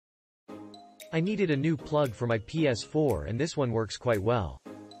I needed a new plug for my PS4 and this one works quite well.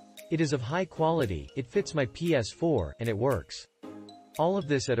 It is of high quality, it fits my PS4, and it works. All of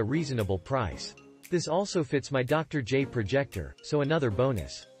this at a reasonable price. This also fits my Dr. J projector, so another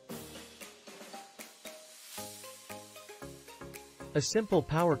bonus. A simple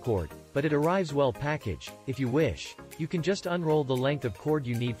power cord, but it arrives well packaged. If you wish, you can just unroll the length of cord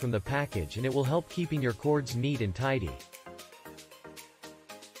you need from the package and it will help keeping your cords neat and tidy.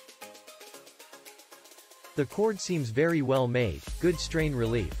 The cord seems very well made, good strain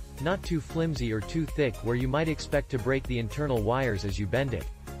relief, not too flimsy or too thick where you might expect to break the internal wires as you bend it.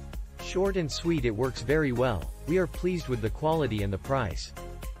 Short and sweet, it works very well. We are pleased with the quality and the price.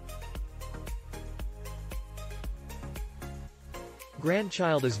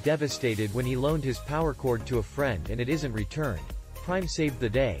 Grandchild is devastated when he loaned his power cord to a friend and it isn't returned. Prime saved the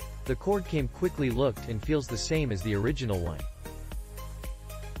day. The cord came quickly, looked and feels the same as the original one.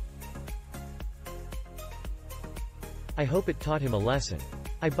 I hope it taught him a lesson.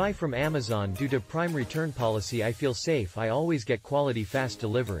 I buy from Amazon due to Prime return policy. I feel safe, I always get quality fast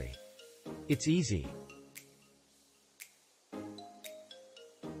delivery. It's easy.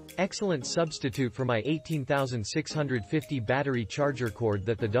 Excellent substitute for my 18,650 battery charger cord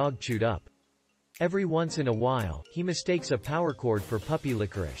that the dog chewed up. Every once in a while, he mistakes a power cord for puppy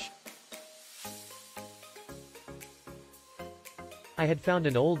licorice. I had found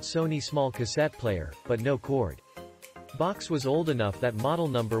an old Sony small cassette player, but no cord. Box was old enough that model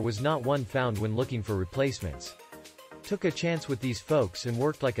number was not one found when looking for replacements. Took a chance with these folks and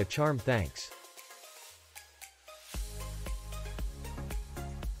worked like a charm, thanks.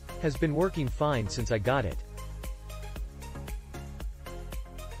 Has been working fine since I got it.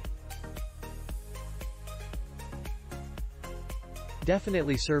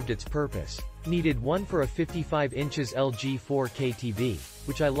 Definitely served its purpose. Needed one for a 55 inches LG 4K TV,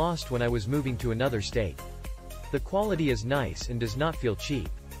 which I lost when I was moving to another state. The quality is nice and does not feel cheap.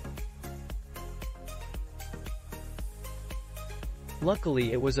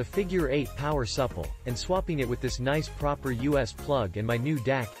 Luckily it was a figure 8 power supple, and swapping it with this nice proper US plug and my new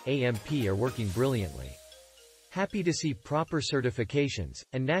DAC, AMP are working brilliantly. Happy to see proper certifications,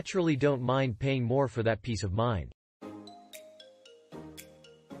 and naturally don't mind paying more for that peace of mind.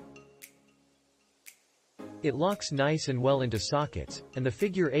 It locks nice and well into sockets, and the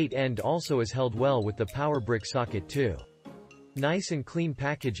figure 8 end also is held well with the power brick socket too. Nice and clean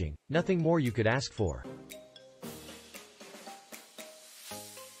packaging, nothing more you could ask for.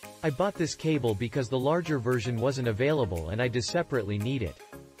 I bought this cable because the larger version wasn't available and I separately need it.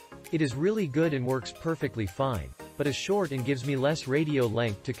 It is really good and works perfectly fine, but is short and gives me less radio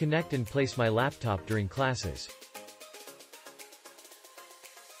length to connect and place my laptop during classes.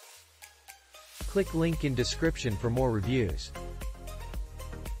 Click link in description for more reviews.